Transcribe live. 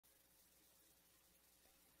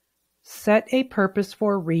Set a purpose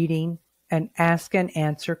for reading and ask and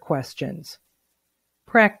answer questions.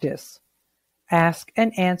 Practice. Ask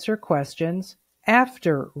and answer questions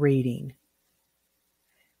after reading.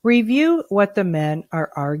 Review what the men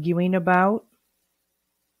are arguing about.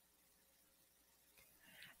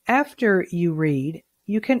 After you read,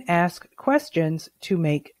 you can ask questions to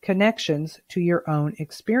make connections to your own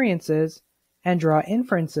experiences and draw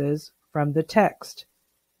inferences from the text.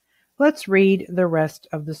 Let's read the rest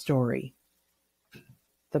of the story.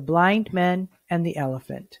 The Blind Men and the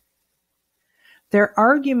Elephant. Their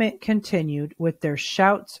argument continued with their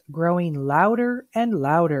shouts growing louder and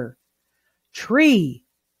louder. Tree,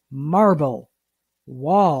 marble,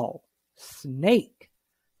 wall, snake,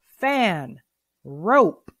 fan,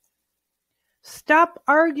 rope. Stop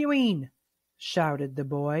arguing, shouted the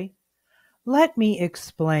boy. Let me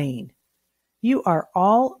explain. You are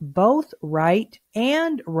all both right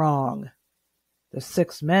and wrong. The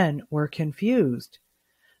 6 men were confused.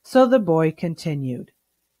 So the boy continued.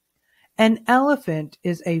 An elephant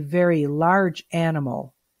is a very large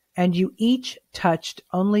animal, and you each touched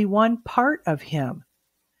only one part of him.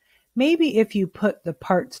 Maybe if you put the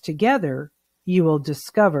parts together, you will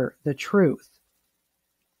discover the truth.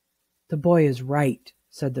 The boy is right,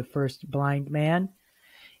 said the first blind man.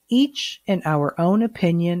 Each, in our own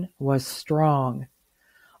opinion, was strong.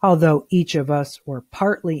 Although each of us were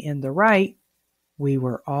partly in the right, we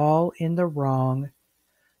were all in the wrong.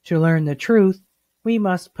 To learn the truth, we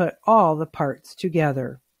must put all the parts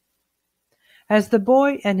together. As the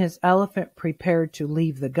boy and his elephant prepared to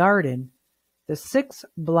leave the garden, the 6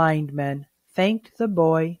 blind men thanked the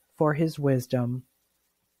boy for his wisdom.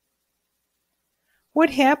 What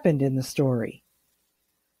happened in the story?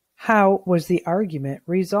 How was the argument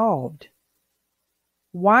resolved?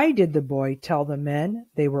 Why did the boy tell the men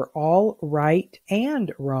they were all right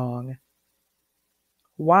and wrong?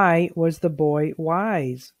 Why was the boy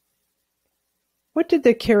wise? What did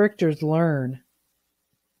the characters learn?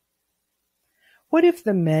 What if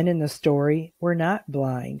the men in the story were not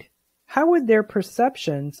blind? How would their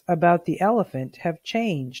perceptions about the elephant have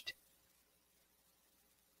changed?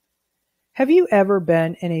 Have you ever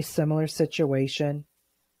been in a similar situation?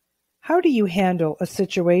 How do you handle a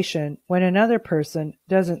situation when another person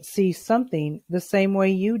doesn't see something the same way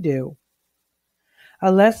you do?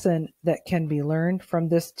 A lesson that can be learned from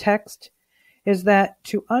this text is that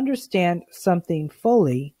to understand something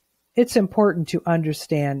fully, it's important to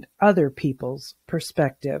understand other people's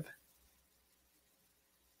perspective.